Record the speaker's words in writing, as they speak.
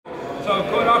So a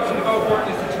good option to go for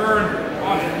is to turn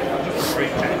on it. I'll just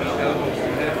break check the elbows.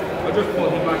 I'll just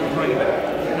pull him back a tiny bit.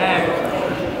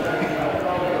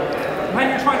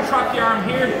 When you're trying to trap the arm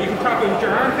here, you can trap it with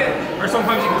your armpit, or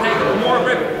sometimes you can take it with more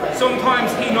grip.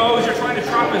 Sometimes he knows you're trying to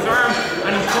trap his arm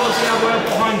and he pulls the elbow out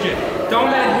behind you.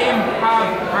 Don't let him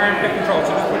have armpit control.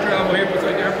 So just put your elbow here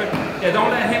beside the armpit. Yeah,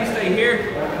 don't let him stay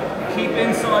here. Keep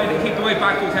inside and keep the weight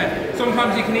back to his head.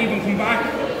 Sometimes you can even come back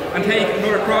and take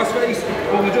another crossface,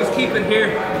 but we'll just keep it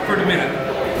here for the minute.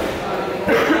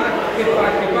 Get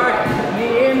back,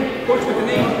 knee in, push with the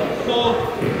knee, pull,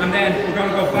 and then we're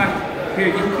going to go back. Here,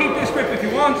 you can keep this grip if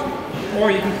you want,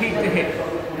 or you can keep the hip.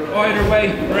 Either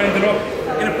way, we're ended up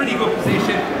in a pretty good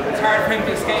position. It's hard for him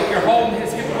to escape. You're holding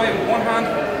his hip away with one hand,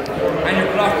 and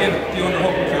you're blocking the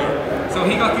underhook with the other. So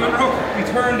he got the underhook, we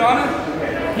turned on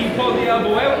it, he pulled the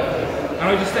elbow out, and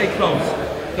I just stay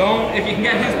close. Don't, if you can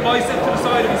get his bicep to the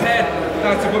side of his head,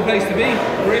 that's a good place to be.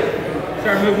 Grip,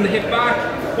 start moving the hip back,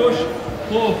 push,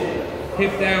 pull,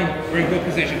 hip down, we're in good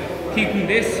position. Keeping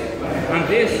this and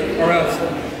this, or else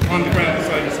on the ground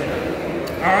beside his head.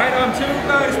 Alright, on 2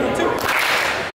 guys, 1, 2.